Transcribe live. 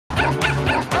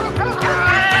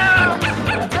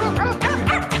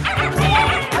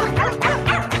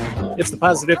It's the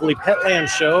Positively Petland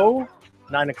Show,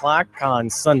 9 o'clock on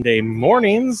Sunday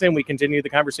mornings, and we continue the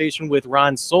conversation with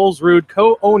Ron Solsrud,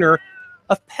 co-owner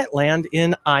of Petland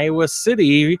in Iowa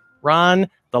City. Ron,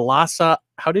 the Lhasa,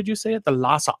 how did you say it? The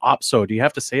Lhasa Apso. Do you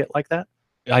have to say it like that?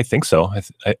 I think so.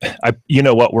 You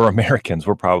know what? We're Americans.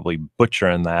 We're probably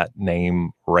butchering that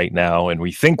name right now, and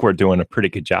we think we're doing a pretty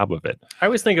good job of it. I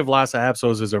always think of Lhasa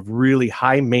Apsos as a really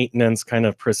high maintenance kind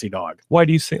of prissy dog. Why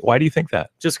do you think that?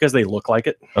 Just because they look like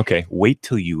it. Okay, wait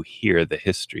till you hear the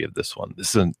history of this one.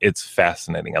 It's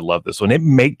fascinating. I love this one.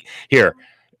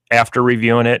 After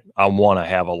reviewing it, I want to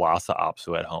have a Lhasa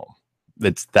Apso at home.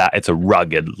 It's a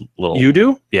rugged little. You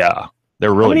do? Yeah,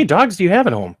 they're really. How many dogs do you have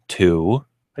at home? 2.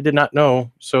 I did not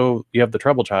know. So you have the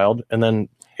trouble child, and then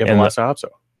you have a Lhasa Apso.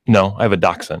 No, I have a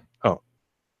dachshund. Oh,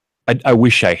 I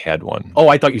wish I had one. Oh,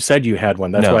 I thought you said you had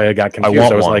one. That's why I got confused.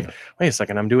 I was like, wait a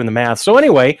second, I'm doing the math. So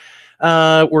anyway,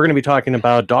 we're going to be talking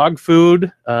about dog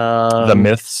food. The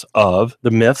myths of.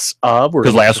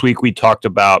 Because last week we talked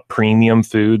about premium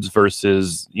foods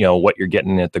versus, what you're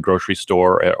getting at the grocery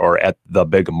store or at the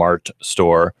big mart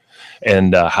store,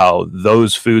 and how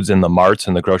those foods in the marts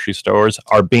and the grocery stores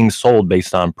are being sold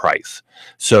based on price.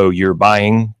 So you're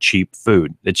buying cheap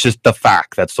food. It's just the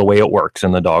fact. That's the way it works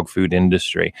in the dog food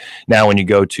industry. Now, when you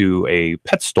go to a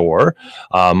pet store,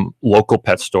 local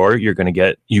pet store, you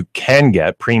can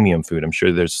get premium food. I'm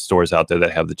sure there's stores out there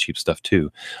that have the cheap stuff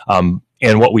too. And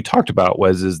what we talked about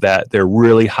is that they're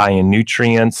really high in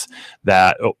nutrients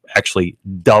that actually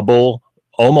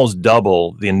almost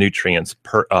double the nutrients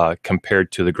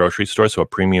compared to the grocery store. So a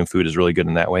premium food is really good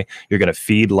in that way. You're going to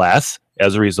feed less.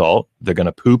 As a result, they're going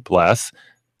to poop less.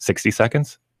 60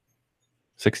 seconds?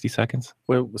 60 seconds?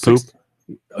 Well, poop?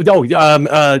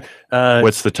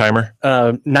 What's the timer?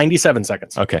 97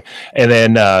 seconds. Okay. And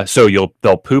then so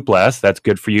they'll poop less. That's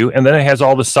good for you. And then it has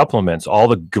all the supplements, all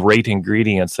the great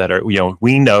ingredients that are,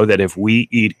 we know that if we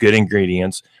eat good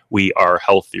ingredients, we are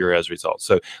healthier as a result.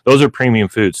 So those are premium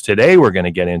foods. Today, we're going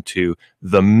to get into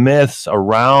the myths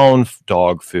around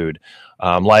dog food.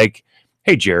 Like,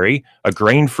 hey, Jerry, a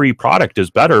grain-free product is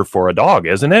better for a dog,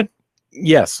 isn't it?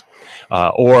 Yes.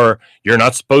 Or you're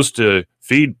not supposed to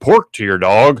feed pork to your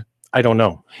dog. I don't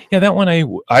know. Yeah, that one I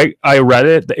read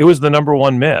it. It was the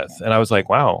 -- myth, and I was like,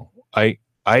 wow. Are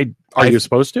you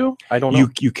supposed to? I don't know.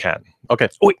 You can. Okay.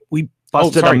 Wait, we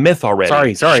busted a myth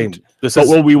already. Sorry.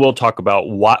 We will talk about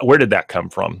where did that come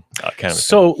from?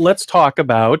 Let's talk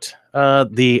about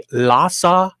the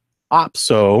Lhasa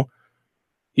Apso.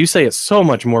 You say it so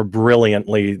much more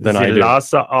brilliantly than I do.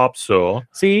 Lhasa Apso.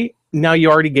 See, now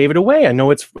you already gave it away. I know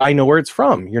where it's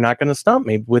from. You're not going to stump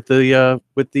me with the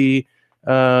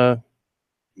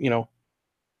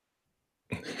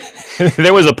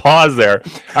There was a pause there.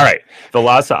 All right. The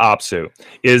Lhasa Apso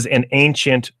is an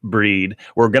ancient breed.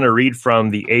 We're going to read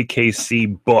from the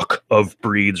AKC book of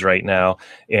breeds right now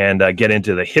and get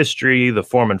into the history, the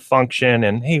form and function,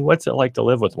 and hey, what's it like to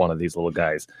live with one of these little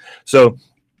guys? So,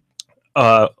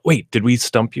 wait, did we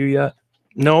stump you yet?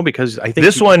 No, because I think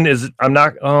this one is. I'm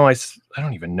not. Oh, I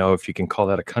don't even know if you can call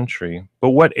that a country.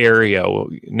 But what area?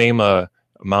 Name a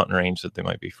mountain range that they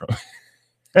might be from.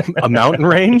 A mountain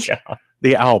range? Yeah.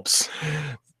 The Alps.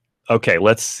 Okay,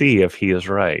 let's see if he is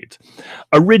right.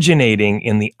 Originating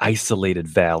in the isolated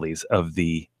valleys of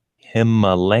the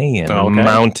Himalayan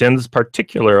mountains,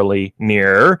 particularly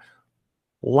near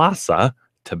Lhasa,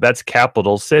 Tibet's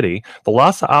capital city, the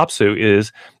Lhasa Apso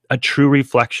is a true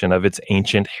reflection of its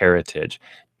ancient heritage.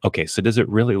 Okay, so does it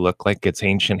really look like its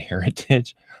ancient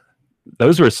heritage?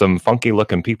 Those were some funky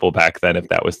looking people back then, if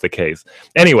that was the case.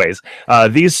 Anyways,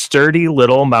 these sturdy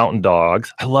little mountain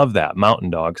dogs, I love that, mountain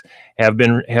dogs, have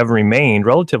remained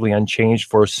relatively unchanged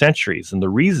for centuries. And the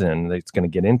reason that it's going to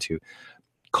get into,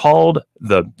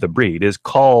 the breed is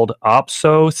called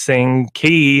Apso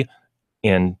Sengki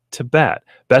in Tibet,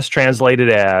 best translated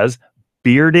as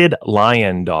bearded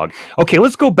lion dog. Okay,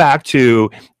 let's go back to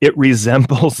it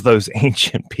resembles those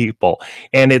ancient people,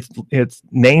 and it's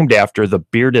named after the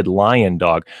bearded lion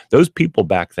dog. Those people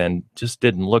back then just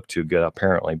didn't look too good,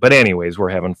 apparently. But anyways, we're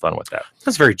having fun with that.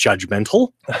 That's very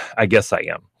judgmental. I guess I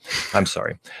am. I'm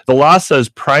sorry. The Lhasa's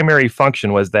primary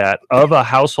function was that of a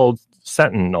household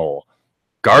sentinel,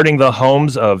 guarding the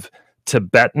homes of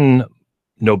Tibetan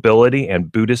nobility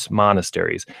and Buddhist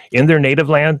monasteries. In their native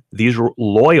land, these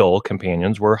loyal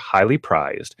companions were highly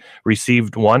prized. Receiving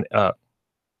one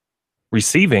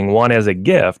as a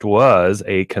gift was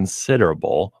a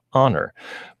considerable honor.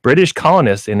 British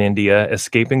colonists in India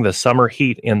escaping the summer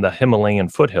heat in the Himalayan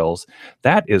foothills.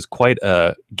 That is quite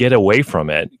a get away from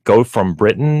it. Go from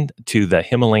Britain to the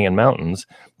Himalayan mountains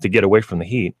to get away from the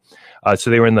heat. So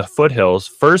they were in the foothills.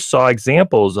 First saw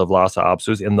examples of Lhasa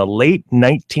Apsos in the late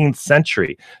 19th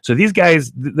century. So these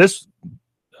guys, this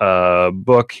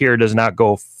book here does not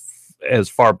go as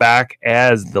far back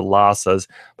as the Lhasas,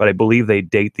 but I believe they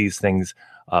date these things,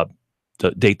 to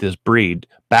date this breed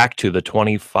back to the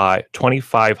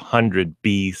 2500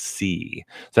 BC.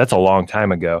 So that's a long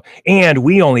time ago. And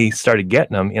we only started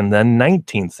getting them in the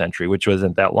 19th century, which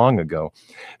wasn't that long ago.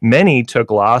 Many took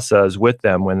Lhasas with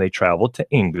them when they traveled to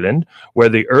England, where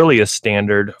the earliest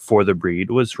standard for the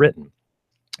breed was written.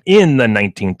 In the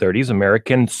 1930s,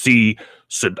 American C.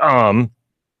 Saddam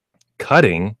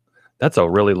Cutting, that's a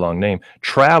really long name,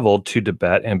 traveled to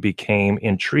Tibet and became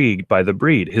intrigued by the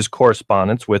breed. His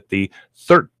correspondence with the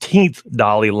 13th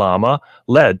Dalai Lama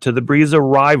led to the breed's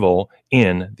arrival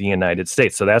in the United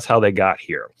States. So that's how they got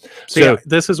here. So yeah,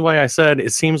 this is why I said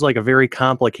it seems like a very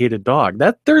complicated dog.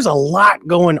 There's a lot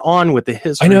going on with the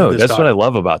history. I know, of this that's dog. what I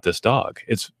love about this dog.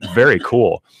 It's very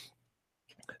cool.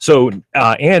 So,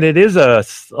 and it is a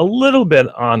little bit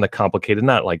on the complicated,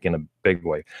 not like in a big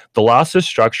way. The Lhasa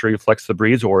structure reflects the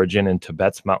breed's origin in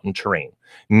Tibet's mountain terrain.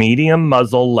 Medium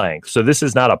muzzle length. So this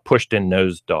is not a pushed-in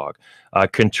nose dog.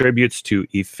 Contributes to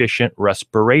efficient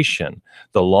respiration.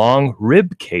 The long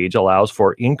rib cage allows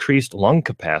for increased lung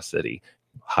capacity.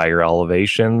 Higher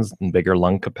elevations and bigger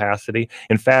lung capacity.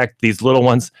 In fact, these little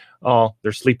ones, oh,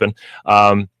 they're sleeping.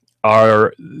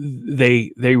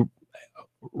 They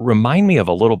remind me of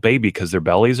a little baby because their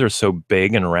bellies are so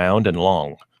big and round and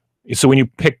long. So when you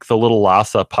pick the little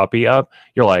Lhasa puppy up,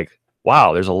 you're like,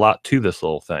 wow, there's a lot to this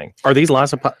little thing. Are these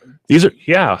Lhasa? These are,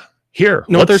 yeah. Here.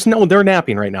 No, they're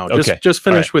napping right now. Okay. Just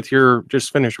finish right. with your.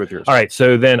 Just finish with yours. All right.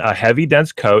 So then, a heavy,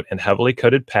 dense coat and heavily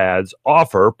coated pads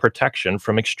offer protection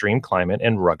from extreme climate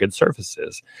and rugged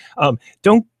surfaces.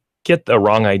 Don't get the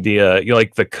wrong idea. You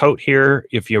like the coat here.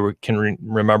 If you can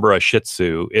remember a Shih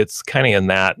Tzu, it's kind of in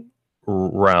that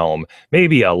realm,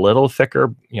 maybe a little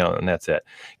thicker, and that's it.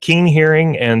 Keen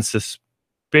hearing and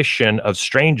suspicion of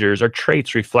strangers are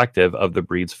traits reflective of the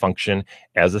breed's function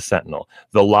as a sentinel.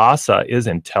 The Lhasa is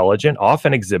intelligent,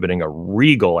 often exhibiting a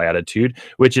regal attitude,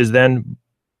 which is then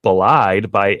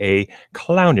belied by a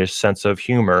clownish sense of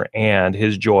humor and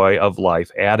his joy of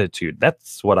life attitude.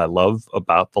 That's what I love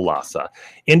about the Lhasa.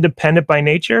 Independent by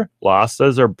nature,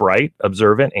 Lhasas are bright,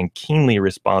 observant, and keenly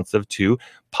responsive to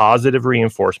positive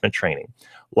reinforcement training.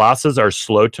 Lhasas are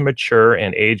slow to mature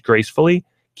and age gracefully,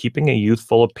 keeping a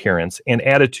youthful appearance and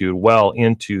attitude well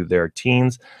into their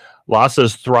teens.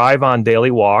 Lhasas thrive on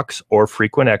daily walks or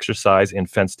frequent exercise in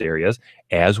fenced areas,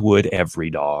 as would every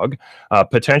dog.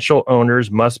 Potential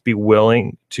owners must be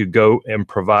willing to go and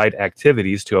provide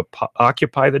activities to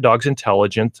occupy the dog's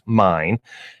intelligent mind,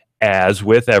 as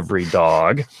with every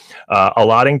dog.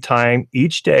 Allotting time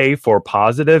each day for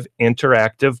positive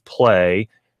interactive play,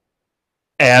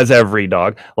 as every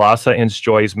dog. Lhasa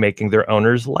enjoys making their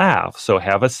owners laugh, so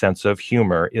have a sense of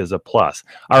humor is a plus.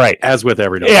 All right. As with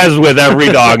every dog. As with every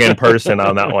dog in person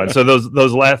on that one. So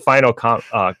those last final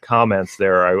comments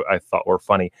there I thought were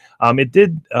funny. It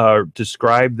did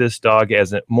describe this dog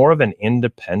as more of an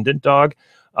independent dog,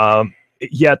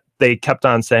 yet they kept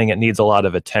on saying it needs a lot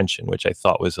of attention, which I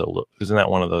thought was isn't that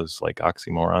one of those like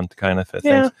oxymoron kind of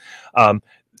things? Yeah.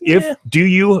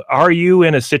 Are you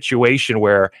in a situation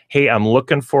where, hey, I'm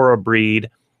looking for a breed,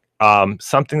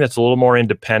 something that's a little more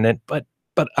independent, but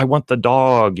I want the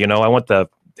dog, I want the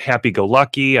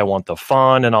happy-go-lucky, I want the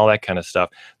fun and all that kind of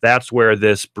stuff. That's where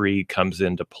this breed comes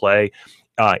into play.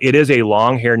 It is a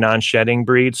long-hair, non-shedding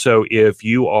breed. So if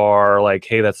you are like,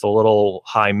 hey, that's a little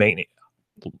high maintenance,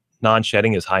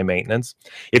 non-shedding is high maintenance.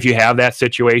 If you have that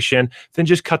situation, then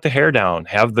just cut the hair down.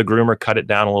 Have the groomer cut it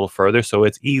down a little further so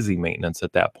it's easy maintenance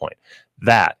at that point.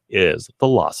 That is the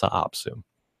Lhasa Apso.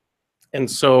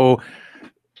 And so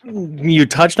you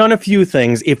touched on a few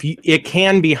things. It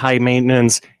can be high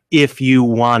maintenance if you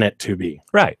want it to be.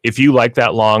 Right. If you like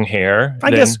that long hair. I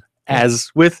guess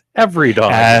as with every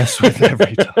dog. As with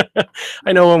every dog.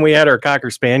 I know when we had our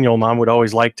Cocker Spaniel, Mom would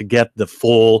always like to get the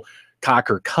full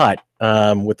Cocker cut.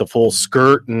 With the full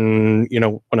skirt and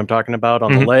what I'm talking about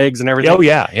on the legs and everything. Oh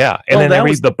yeah. And then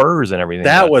the burrs and everything.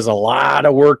 That was a lot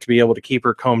of work to be able to keep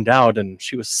her combed out, and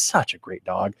she was such a great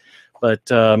dog. But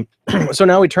so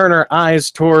now we turn our eyes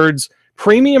towards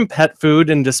premium pet food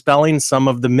and dispelling some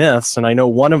of the myths. And I know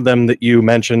one of them that you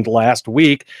mentioned last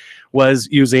week was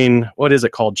using, what is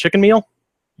it called? Chicken meal?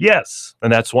 Yes.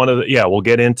 And that's one of the, we'll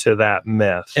get into that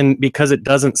myth. And because it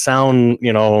doesn't sound,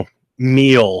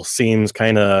 meal seems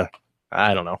kind of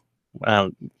I don't know,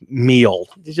 meal.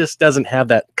 It just doesn't have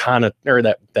that or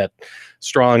that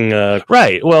strong.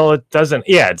 Right. Well, it doesn't.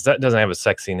 Yeah, it doesn't have a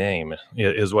sexy name,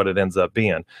 is what it ends up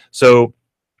being. So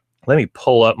let me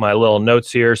pull up my little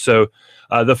notes here. So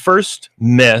the first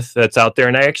myth that's out there,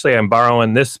 and I'm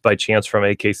borrowing this by chance from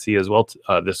AKC as well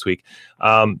this week.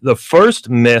 The first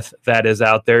myth that is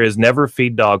out there is never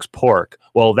feed dogs pork.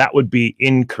 Well, that would be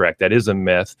incorrect. That is a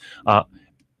myth.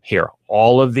 Here,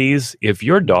 all of these, if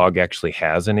your dog actually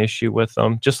has an issue with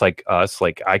them, just like us,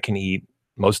 like I can eat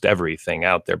most everything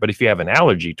out there. But if you have an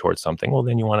allergy towards something, well,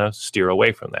 then you want to steer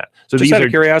away from that. So just out of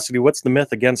curiosity, what's the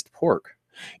myth against pork?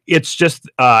 It's just,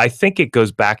 I think it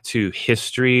goes back to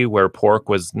history where pork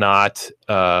was not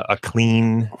a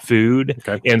clean food.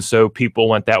 Okay. And so people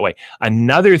went that way.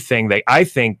 Another thing that I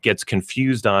think gets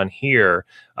confused on here,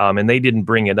 and they didn't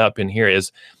bring it up in here,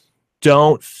 is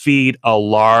don't feed a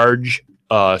large,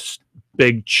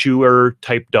 big chewer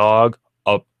type dog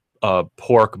a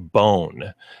pork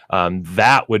bone.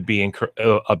 That would be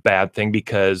a bad thing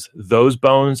because those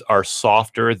bones are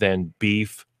softer than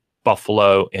beef,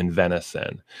 buffalo, and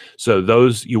venison. So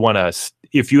those you want to,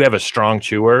 if you have a strong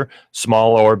chewer,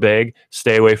 small or big,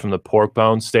 stay away from the pork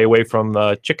bones, stay away from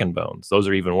the chicken bones. Those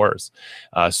are even worse.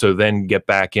 So then get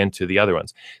back into the other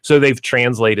ones. So they've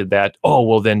translated that, oh,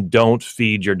 well, then don't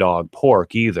feed your dog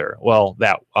pork either. Well,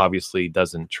 that obviously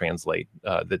doesn't translate.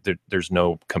 There's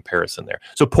no comparison there.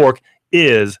 So pork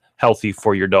is healthy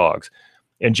for your dogs.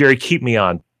 And Jerry, keep me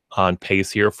on pace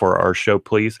here for our show,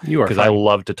 please. You are, because I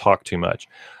love to talk too much.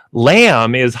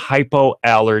 Lamb is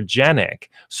hypoallergenic.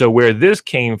 So where this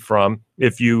came from,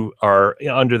 if you are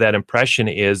under that impression,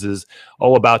 is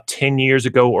about 10 years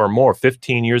ago or more,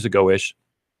 15 years ago-ish,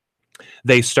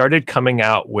 they started coming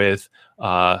out with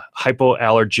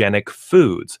hypoallergenic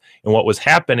foods. And what was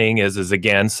happening is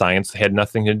again, science had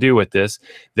nothing to do with this.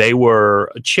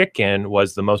 Chicken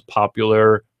was the most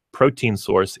popular protein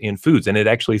source in foods, and it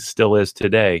actually still is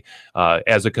today.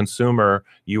 As a consumer,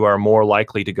 you are more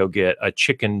likely to go get a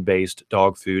chicken-based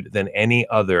dog food than any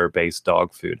other based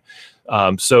dog food.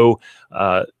 But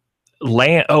then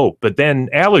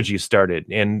allergies started,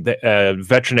 and the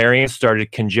veterinarians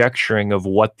started conjecturing of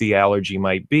what the allergy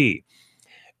might be.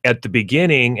 At the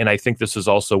beginning, and I think this is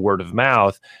also word of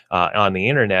mouth on the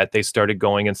internet, they started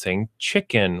going and saying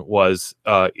chicken is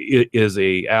a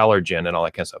allergen and all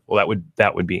that kind of stuff. Well,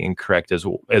 that would be incorrect as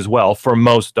well for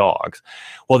most dogs.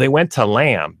 Well, they went to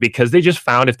lamb because they just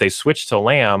found if they switched to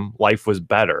lamb, life was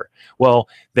better. Well,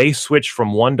 they switched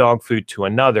from one dog food to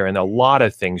another, and a lot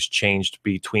of things changed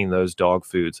between those dog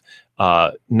foods.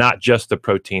 Not just the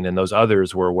protein, and those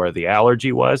others were where the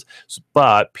allergy was,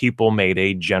 but people made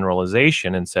a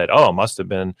generalization and said, oh, it must have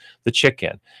been the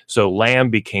chicken. So lamb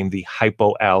became the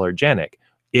hypoallergenic.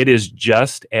 It is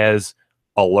just as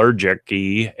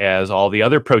allergic-y as all the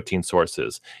other protein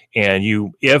sources. And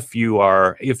if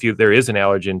there is an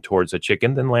allergen towards a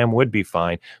chicken, then lamb would be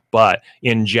fine. But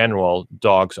in general,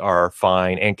 dogs are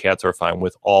fine and cats are fine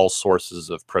with all sources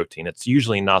of protein. It's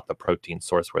usually not the protein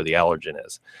source where the allergen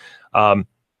is.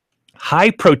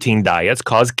 High protein diets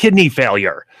cause kidney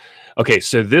failure. Okay,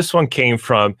 so this one came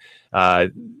from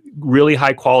really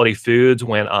high quality foods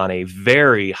went on a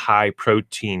very high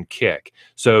protein kick.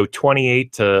 So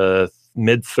 28 to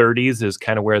mid 30s is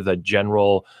kind of where the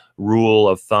general rule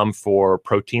of thumb for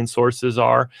protein sources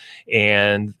are.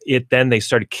 And then they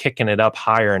started kicking it up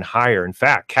higher and higher. In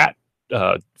fact, cat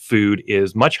food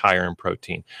is much higher in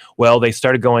protein. Well, they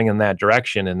started going in that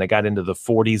direction, and they got into the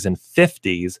 40s and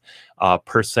 50s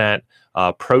percent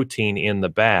protein in the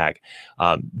bag.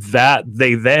 That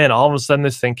they then all of a sudden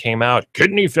this thing came out.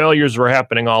 Kidney failures were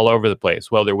happening all over the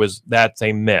place. Well, that's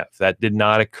a myth. That did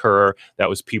not occur. That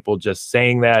was people just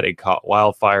saying that. It caught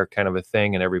wildfire kind of a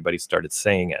thing, and everybody started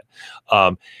saying it.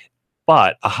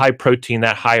 But a high protein,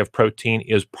 that high of protein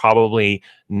is probably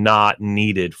not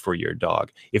needed for your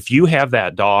dog. If you have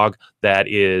that dog that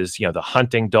is, the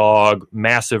hunting dog,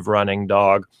 massive running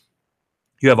dog,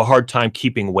 you have a hard time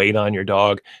keeping weight on your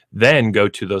dog, then go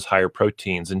to those higher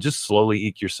proteins and just slowly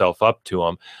eke yourself up to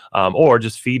them, or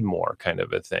just feed more kind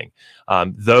of a thing.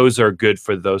 Those are good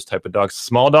for those type of dogs.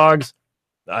 Small dogs,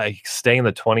 stay in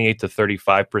the 28 to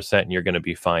 35% and you're going to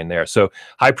be fine there. So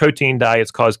high protein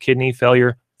diets cause kidney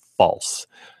failure. False.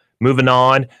 Moving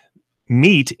on,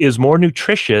 meat is more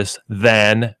nutritious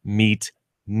than meat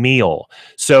meal.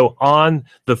 So on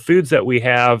the foods that we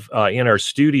have in our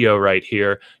studio right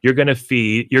here, you're going to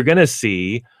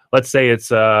see, let's say it's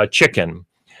chicken.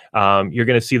 You're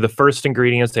going to see the first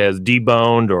ingredients as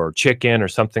deboned or chicken or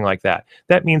something like that.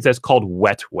 That means that's called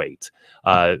wet weight.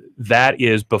 That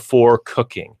is before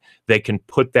cooking. They can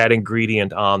put that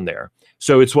ingredient on there.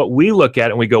 So it's what we look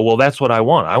at and we go, well, that's what I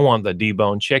want. I want the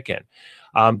deboned chicken.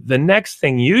 The next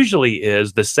thing usually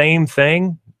is the same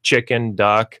thing, chicken,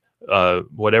 duck,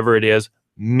 whatever it is,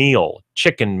 meal,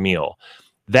 chicken meal.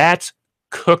 That's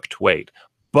cooked weight.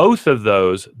 Both of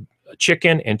those,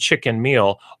 chicken and chicken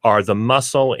meal, are the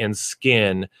muscle and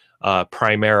skin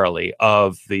primarily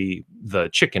of the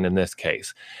chicken in this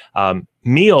case.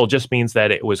 Meal just means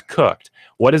that it was cooked.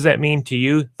 What does that mean to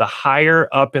you? The higher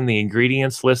up in the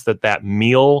ingredients list that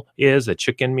meal is, a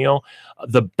chicken meal,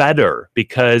 the better,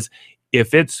 because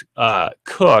if it's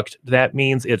cooked, that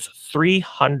means it's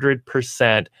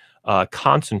 300%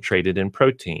 concentrated in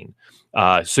protein.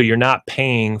 So you're not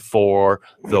paying for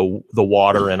the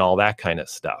water and all that kind of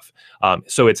stuff.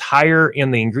 So it's higher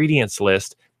in the ingredients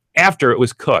list after it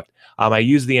was cooked. I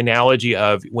use the analogy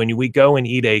of when we go and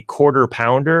eat a quarter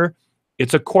pounder,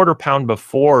 it's a quarter pound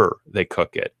before they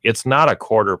cook it. It's not a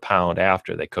quarter pound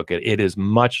after they cook it. It is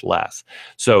much less.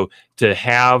 So to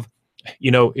have,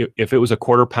 if it was a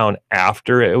quarter pound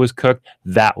after it was cooked,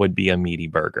 that would be a meaty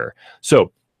burger.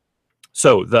 So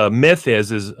the myth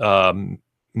is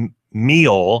meat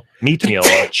meal,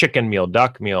 chicken meal,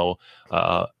 duck meal,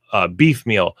 beef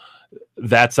meal.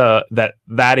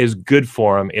 That is good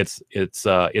for them. It's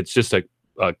just a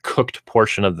cooked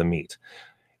portion of the meat.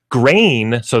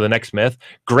 Grain, so the next myth,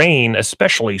 grain,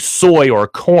 especially soy or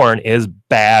corn, is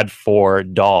bad for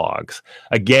dogs.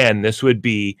 Again, this would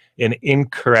be an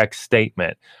incorrect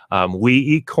statement. We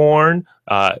eat corn.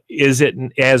 Is it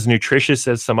as nutritious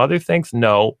as some other things?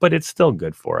 No, but it's still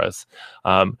good for us.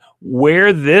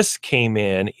 Where this came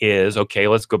in is, okay,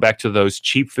 let's go back to those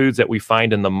cheap foods that we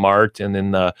find in the mart and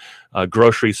in the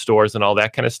grocery stores and all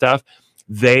that kind of stuff.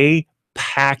 They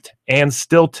packed, and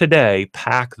still today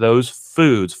pack, those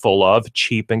foods full of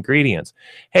cheap ingredients.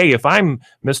 Hey, if I'm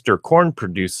Mr. Corn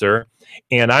producer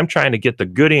and I'm trying to get the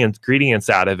good ingredients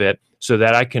out of it so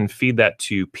that I can feed that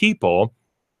to people,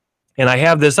 and I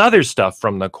have this other stuff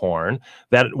from the corn,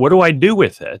 what do I do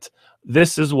with it?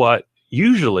 This is what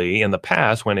usually in the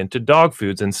past went into dog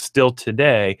foods, and still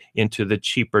today into the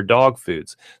cheaper dog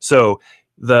foods. So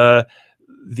the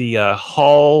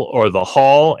hull or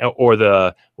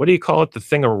the what do you call it? The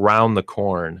thing around the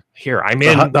corn. Here, I'm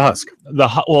in the husk.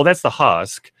 Well, that's the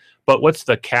husk. But what's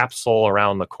the capsule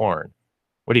around the corn?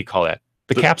 What do you call that?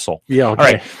 The capsule. Yeah. Okay.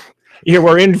 All right. Here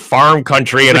we're in farm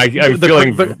country, and I'm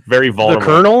feeling very vulnerable. The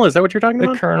kernel? Is that what you're talking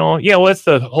about? The kernel. Yeah. Well, it's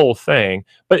the whole thing,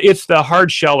 but it's the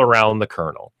hard shell around the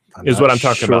kernel. Is what I'm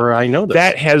talking about. I know this.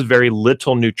 That has very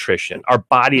little nutrition. Our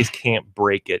bodies can't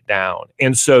break it down,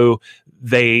 and so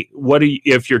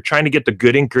if you're trying to get the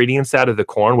good ingredients out of the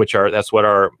corn, that's what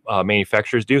our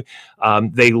manufacturers do,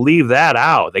 they leave that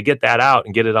out. They get that out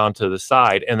and get it onto the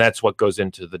side, and that's what goes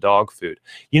into the dog food.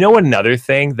 Another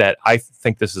thing that I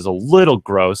think this is a little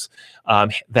gross,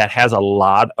 that has a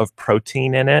lot of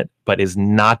protein in it but is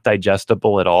not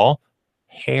digestible at all: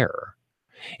 hair.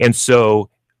 And so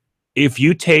if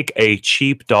you take a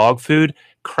cheap dog food,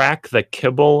 crack the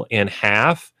kibble in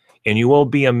half, and you will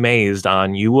be amazed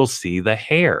you will see the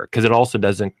hair, because it also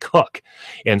doesn't cook.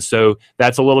 And so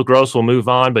that's a little gross. We'll move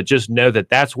on, but just know that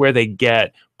that's where they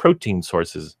get protein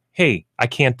sources. Hey, I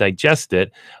can't digest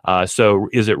it. So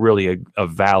is it really a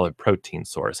valid protein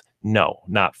source? No,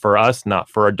 not for us, not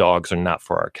for our dogs, or not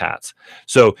for our cats.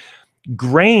 So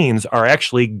grains are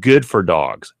actually good for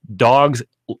dogs. Dogs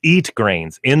eat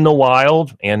grains in the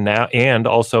wild and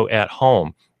also at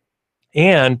home,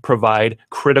 and provide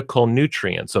critical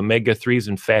nutrients. Omega-3s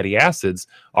and fatty acids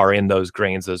are in those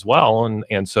grains as well.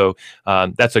 And so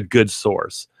that's a good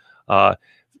source.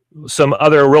 Some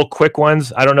other real quick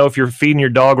ones. I don't know if you're feeding your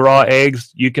dog raw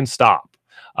eggs, you can stop.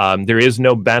 There is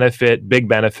no big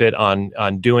benefit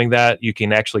on doing that. You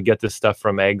can actually get this stuff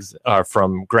from eggs,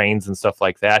 from grains and stuff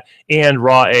like that. And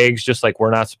raw eggs, just like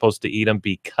we're not supposed to eat them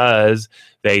because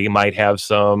they might have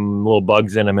some little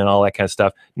bugs in them and all that kind of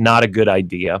stuff. Not a good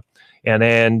idea. And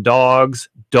then dogs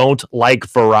don't like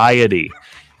variety.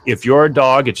 If you're a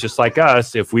dog, it's just like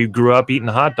us. If we grew up eating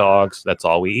hot dogs, that's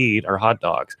all we eat are hot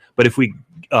dogs. But if we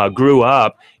grew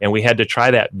up and we had to try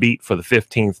that beet for the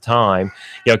 15th time,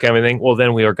 kind of thing, well,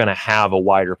 then we are going to have a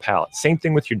wider palate. Same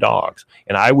thing with your dogs.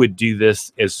 And I would do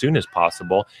this as soon as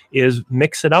possible, is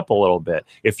mix it up a little bit.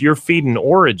 If you're feeding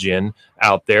Origin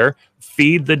out there,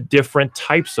 feed the different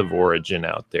types of Origin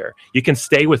out there. You can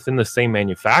stay within the same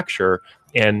manufacturer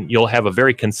and you'll have a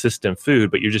very consistent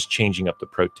food, but you're just changing up the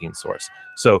protein source.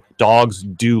 So dogs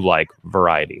do like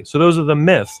variety. So those are the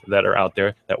myths that are out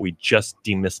there that we just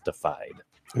demystified.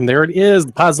 And there it is,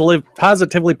 the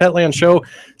Positively Petland show,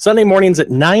 Sunday mornings at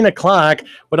 9 o'clock.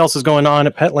 What else is going on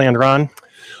at Petland, Ron?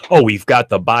 Oh, we've got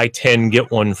the buy 10,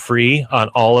 get 1 free on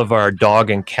all of our dog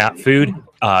and cat food.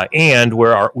 And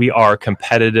we are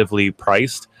competitively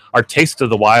priced. Our Taste of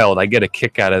the Wild, I get a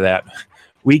kick out of that.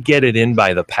 We get it in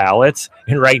by the pallets,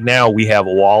 and right now we have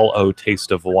Wall-O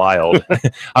Taste of Wild.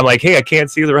 I'm like, hey, I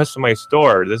can't see the rest of my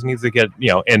store. This needs to get,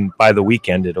 and by the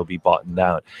weekend it'll be bought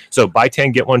down. So buy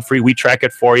 10, get 1 free. We track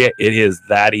it for you. It is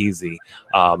that easy.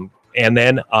 And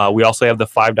then we also have the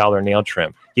 $5 nail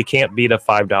trim. You can't beat a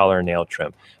 $5 nail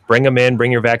trim. Bring them in,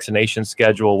 bring your vaccination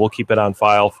schedule. We'll keep it on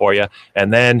file for you.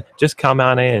 And then just come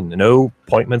on in. No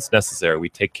appointments necessary. We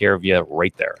take care of you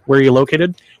right there. Where are you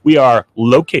located? We are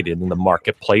located in the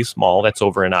Marketplace Mall. That's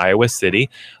over in Iowa City,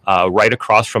 right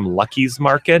across from Lucky's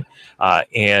Market.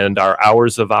 And our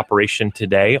hours of operation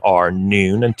today are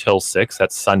noon until 6.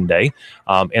 That's Sunday.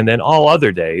 And then all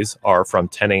other days are from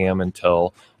 10 a.m.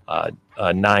 until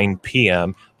 9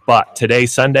 p.m. But today,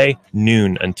 Sunday,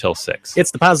 noon until 6.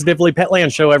 It's the Positively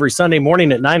Petland Show every Sunday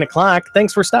morning at 9 o'clock.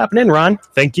 Thanks for stopping in, Ron.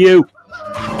 Thank you.